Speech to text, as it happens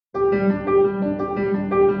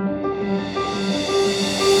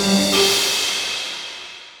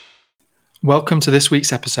Welcome to this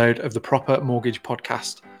week's episode of the Proper Mortgage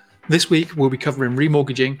Podcast. This week we'll be covering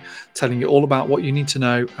remortgaging, telling you all about what you need to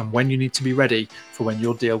know and when you need to be ready for when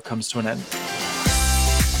your deal comes to an end.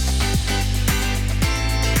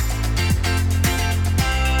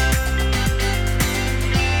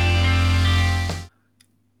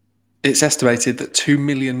 It's estimated that 2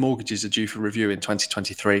 million mortgages are due for review in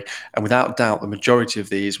 2023, and without doubt the majority of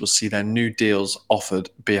these will see their new deals offered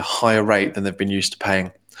be a higher rate than they've been used to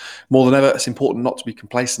paying. More than ever, it's important not to be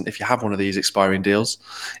complacent if you have one of these expiring deals.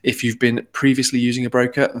 If you've been previously using a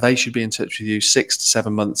broker, they should be in touch with you 6 to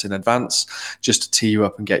 7 months in advance just to tee you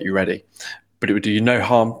up and get you ready. But it would do you no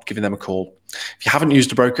harm giving them a call. If you haven't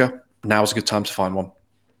used a broker, now's a good time to find one.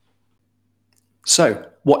 So,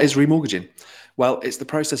 what is remortgaging? Well, it's the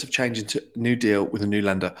process of changing to a new deal with a new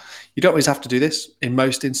lender. You don't always have to do this. In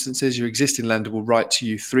most instances, your existing lender will write to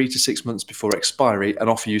you 3 to 6 months before expiry and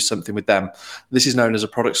offer you something with them. This is known as a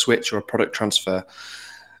product switch or a product transfer.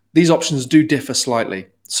 These options do differ slightly.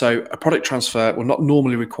 So a product transfer will not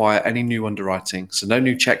normally require any new underwriting. So no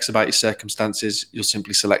new checks about your circumstances. You'll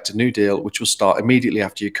simply select a new deal, which will start immediately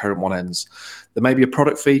after your current one ends. There may be a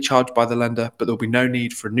product fee charged by the lender, but there'll be no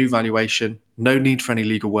need for a new valuation, no need for any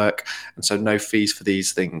legal work, and so no fees for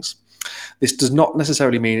these things. This does not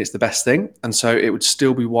necessarily mean it's the best thing, and so it would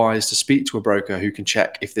still be wise to speak to a broker who can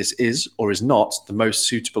check if this is or is not the most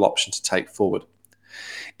suitable option to take forward.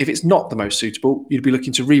 If it's not the most suitable, you'd be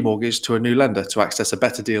looking to remortgage to a new lender to access a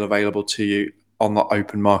better deal available to you on the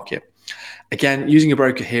open market. Again, using a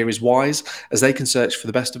broker here is wise, as they can search for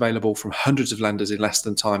the best available from hundreds of lenders in less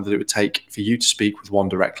than time that it would take for you to speak with one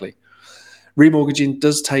directly. Remortgaging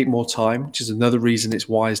does take more time, which is another reason it's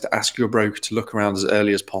wise to ask your broker to look around as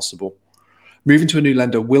early as possible. Moving to a new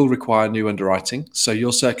lender will require new underwriting, so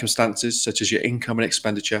your circumstances such as your income and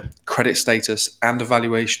expenditure, credit status, and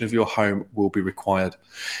evaluation of your home will be required.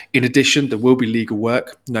 In addition, there will be legal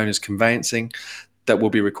work, known as conveyancing, that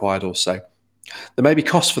will be required also. There may be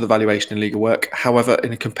costs for the valuation and legal work. However,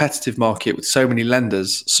 in a competitive market with so many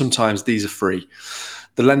lenders, sometimes these are free.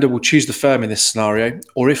 The lender will choose the firm in this scenario,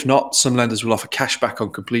 or if not, some lenders will offer cash back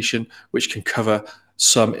on completion, which can cover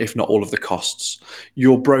some, if not all, of the costs.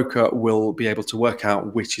 Your broker will be able to work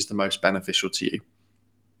out which is the most beneficial to you.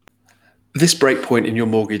 This breakpoint in your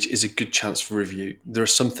mortgage is a good chance for review. There are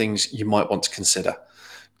some things you might want to consider.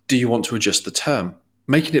 Do you want to adjust the term?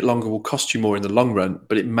 Making it longer will cost you more in the long run,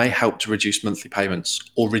 but it may help to reduce monthly payments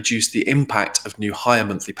or reduce the impact of new higher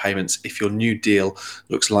monthly payments if your new deal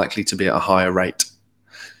looks likely to be at a higher rate.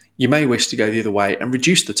 You may wish to go the other way and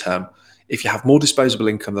reduce the term. If you have more disposable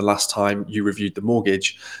income than last time you reviewed the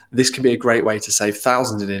mortgage, this can be a great way to save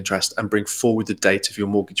thousands in interest and bring forward the date of your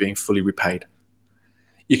mortgage being fully repaid.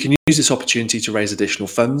 You can use this opportunity to raise additional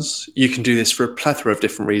funds. You can do this for a plethora of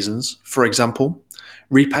different reasons. For example,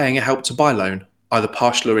 repaying a Help to Buy loan, either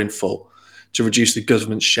partial or in full, to reduce the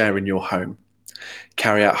government's share in your home.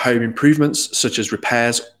 Carry out home improvements such as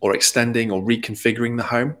repairs or extending or reconfiguring the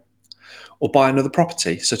home. Or buy another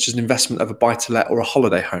property, such as an investment of a buy-to-let or a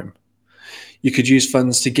holiday home. You could use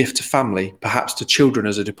funds to gift to family, perhaps to children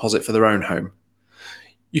as a deposit for their own home.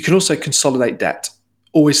 You can also consolidate debt.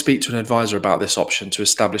 Always speak to an advisor about this option to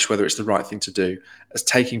establish whether it's the right thing to do, as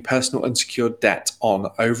taking personal unsecured debt on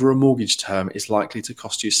over a mortgage term is likely to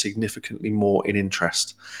cost you significantly more in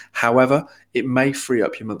interest. However, it may free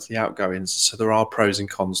up your monthly outgoings, so there are pros and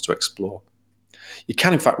cons to explore. You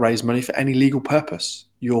can in fact raise money for any legal purpose.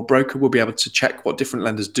 Your broker will be able to check what different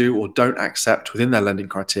lenders do or don't accept within their lending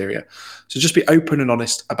criteria. So just be open and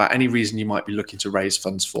honest about any reason you might be looking to raise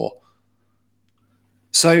funds for.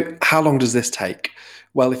 So how long does this take?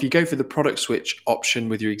 Well, if you go for the product switch option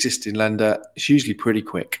with your existing lender, it's usually pretty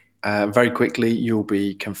quick. Very quickly, you'll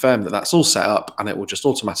be confirmed that that's all set up and it will just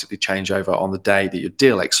automatically change over on the day that your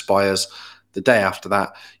deal expires. The day after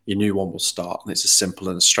that, your new one will start, and it's as simple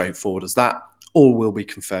and as straightforward as that. All will be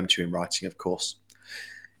confirmed to you in writing, of course.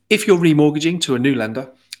 If you're remortgaging to a new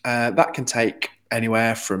lender, that can take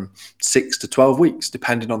anywhere from 6 to 12 weeks,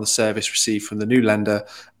 depending on the service received from the new lender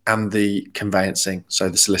and the conveyancing, so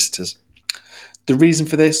the solicitors. The reason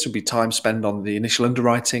for this would be time spent on the initial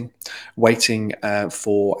underwriting, waiting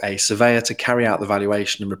for a surveyor to carry out the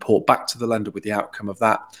valuation and report back to the lender with the outcome of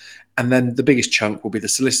that. And then the biggest chunk will be the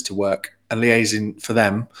solicitor work and liaising for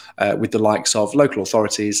them with the likes of local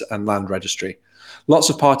authorities and land registry. Lots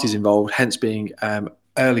of parties involved, hence being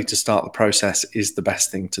early to start the process is the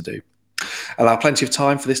best thing to do. Allow plenty of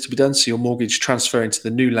time for this to be done so your mortgage transferring to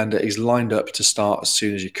the new lender is lined up to start as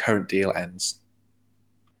soon as your current deal ends.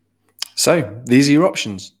 So these are your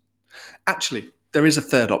options. Actually, There is a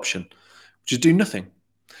third option, which is do nothing.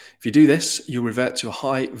 If you do this, you'll revert to a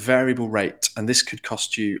high variable rate, and this could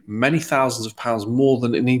cost you many thousands of pounds more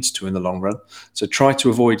than it needs to in the long run. So try to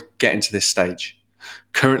avoid getting to this stage.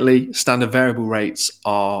 Currently, standard variable rates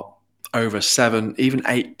are over 7, even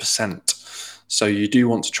 8%. So you do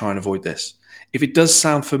want to try and avoid this. If it does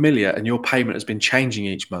sound familiar and your payment has been changing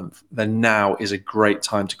each month, then now is a great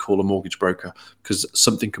time to call a mortgage broker because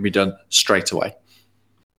something can be done straight away.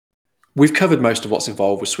 We've covered most of what's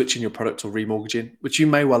involved with switching your product or remortgaging, which you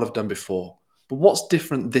may well have done before. But what's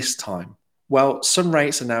different this time? Well, some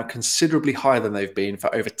rates are now considerably higher than they've been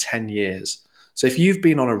for over 10 years. So if you've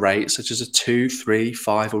been on a rate such as a 2, 3,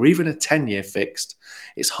 5, or even a 10-year fixed,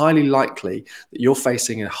 it's highly likely that you're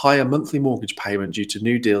facing a higher monthly mortgage payment due to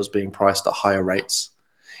new deals being priced at higher rates.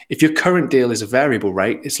 If your current deal is a variable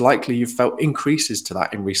rate, it's likely you've felt increases to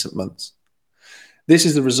that in recent months. This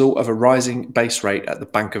is the result of a rising base rate at the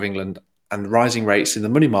Bank of England and rising rates in the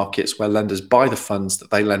money markets where lenders buy the funds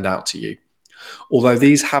that they lend out to you. Although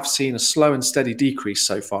these have seen a slow and steady decrease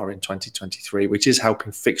so far in 2023, which is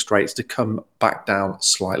helping fixed rates to come back down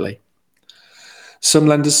slightly. Some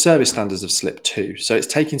lenders' service standards have slipped too, so it's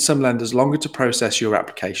taking some lenders longer to process your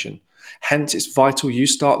application. Hence, it's vital you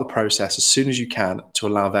start the process as soon as you can to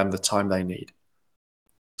allow them the time they need.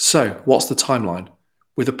 So, what's the timeline?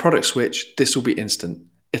 With a product switch, this will be instant.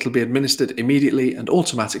 It'll be administered immediately and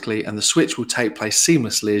automatically, and the switch will take place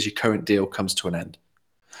seamlessly as your current deal comes to an end.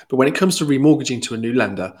 But when it comes to remortgaging to a new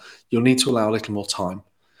lender, you'll need to allow a little more time.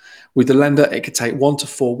 With the lender, it could take 1 to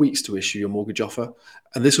 4 weeks to issue your mortgage offer,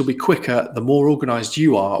 and this will be quicker the more organised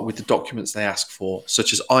you are with the documents they ask for,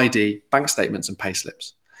 such as ID, bank statements and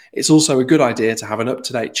payslips. It's also a good idea to have an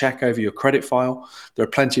up-to-date check over your credit file. There are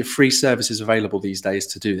plenty of free services available these days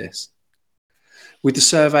to do this. With the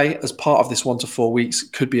survey, as part of this 1 to 4 weeks,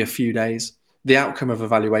 could be a few days, the outcome of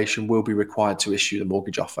evaluation will be required to issue the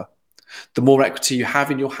mortgage offer. The more equity you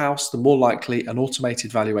have in your house, the more likely an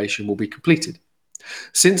automated valuation will be completed.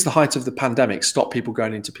 Since the height of the pandemic stopped people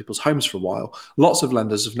going into people's homes for a while, lots of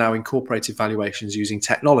lenders have now incorporated valuations using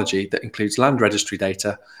technology that includes land registry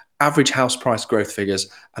data, average house price growth figures,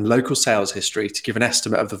 and local sales history to give an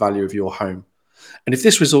estimate of the value of your home. And if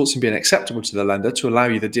this results in being acceptable to the lender to allow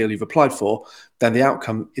you the deal you've applied for, then the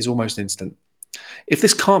outcome is almost instant. If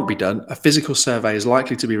this can't be done, a physical survey is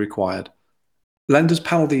likely to be required. Lenders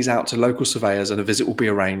panel these out to local surveyors and a visit will be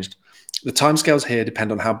arranged. The timescales here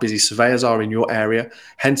depend on how busy surveyors are in your area,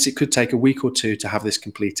 hence it could take a week or two to have this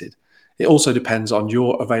completed. It also depends on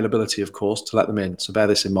your availability, of course, to let them in, so bear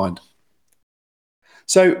this in mind.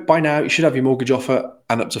 So by now, you should have your mortgage offer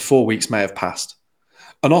and up to 4 weeks may have passed.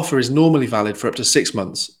 An offer is normally valid for up to 6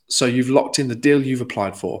 months, so you've locked in the deal you've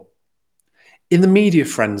applied for. In the media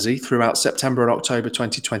frenzy throughout September and October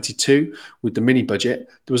 2022, with the mini budget,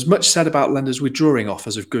 there was much said about lenders withdrawing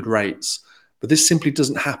offers of good rates, but this simply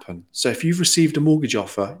doesn't happen. So if you've received a mortgage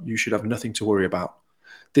offer, you should have nothing to worry about.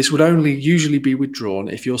 This would only usually be withdrawn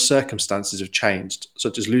if your circumstances have changed,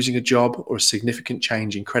 such as losing a job or a significant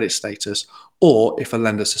change in credit status, or if a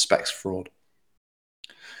lender suspects fraud.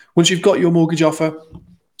 Once you've got your mortgage offer,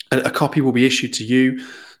 a copy will be issued to you,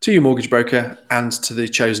 to your mortgage broker, and to the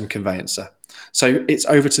chosen conveyancer. So it's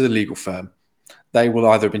over to the legal firm. They will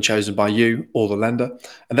either have been chosen by you or the lender,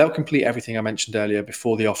 and they'll complete everything I mentioned earlier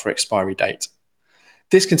before the offer expiry date.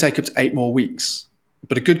 This can take up to 8 more weeks,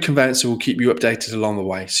 but a good conveyancer will keep you updated along the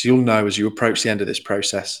way, so you'll know as you approach the end of this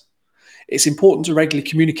process. It's important to regularly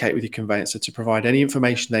communicate with your conveyancer to provide any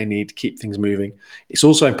information they need to keep things moving. It's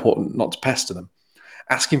also important not to pester them.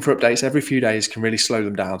 Asking for updates every few days can really slow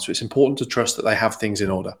them down, so it's important to trust that they have things in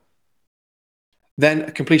order. Then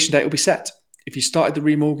a completion date will be set. If you started the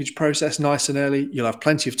remortgage process nice and early, you'll have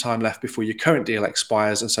plenty of time left before your current deal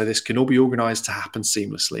expires, and so this can all be organised to happen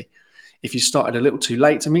seamlessly. If you started a little too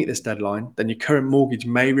late to meet this deadline, then your current mortgage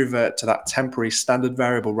may revert to that temporary standard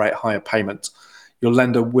variable rate higher payment. Your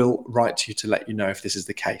lender will write to you to let you know if this is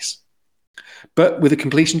the case. But with a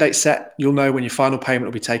completion date set, you'll know when your final payment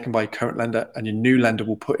will be taken by your current lender, and your new lender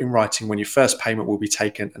will put in writing when your first payment will be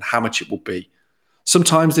taken and how much it will be.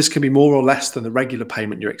 Sometimes this can be more or less than the regular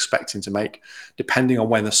payment you're expecting to make, depending on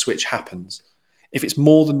when the switch happens. If it's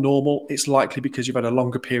more than normal, it's likely because you've had a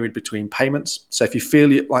longer period between payments. So if you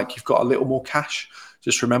feel like you've got a little more cash,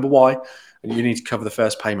 just remember why, and you need to cover the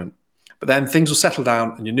first payment. But then things will settle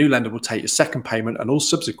down and your new lender will take your second payment and all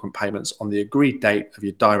subsequent payments on the agreed date of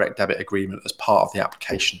your direct debit agreement as part of the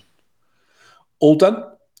application. All done,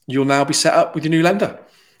 you'll now be set up with your new lender.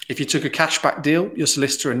 If you took a cashback deal, your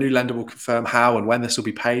solicitor and new lender will confirm how and when this will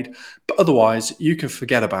be paid, but otherwise you can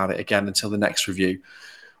forget about it again until the next review,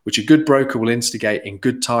 which a good broker will instigate in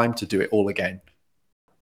good time to do it all again.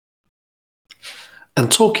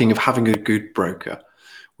 And talking of having a good broker,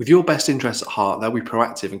 with your best interests at heart, they'll be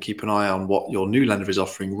proactive and keep an eye on what your new lender is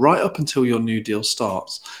offering right up until your new deal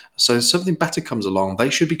starts. So if something better comes along, they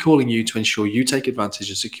should be calling you to ensure you take advantage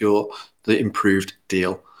and secure the improved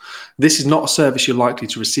deal. This is not a service you're likely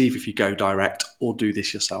to receive if you go direct or do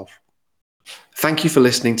this yourself. Thank you for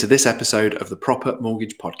listening to this episode of the Proper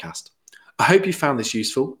Mortgage Podcast. I hope you found this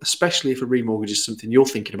useful, especially if a remortgage is something you're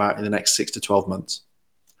thinking about in the next 6 to 12 months.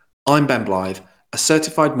 I'm Ben Blythe, a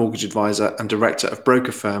certified mortgage advisor and director of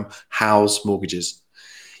broker firm Howes Mortgages.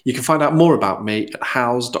 You can find out more about me at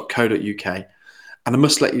howes.co.uk, and I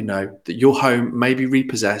must let you know that your home may be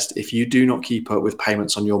repossessed if you do not keep up with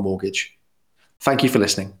payments on your mortgage. Thank you for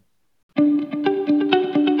listening.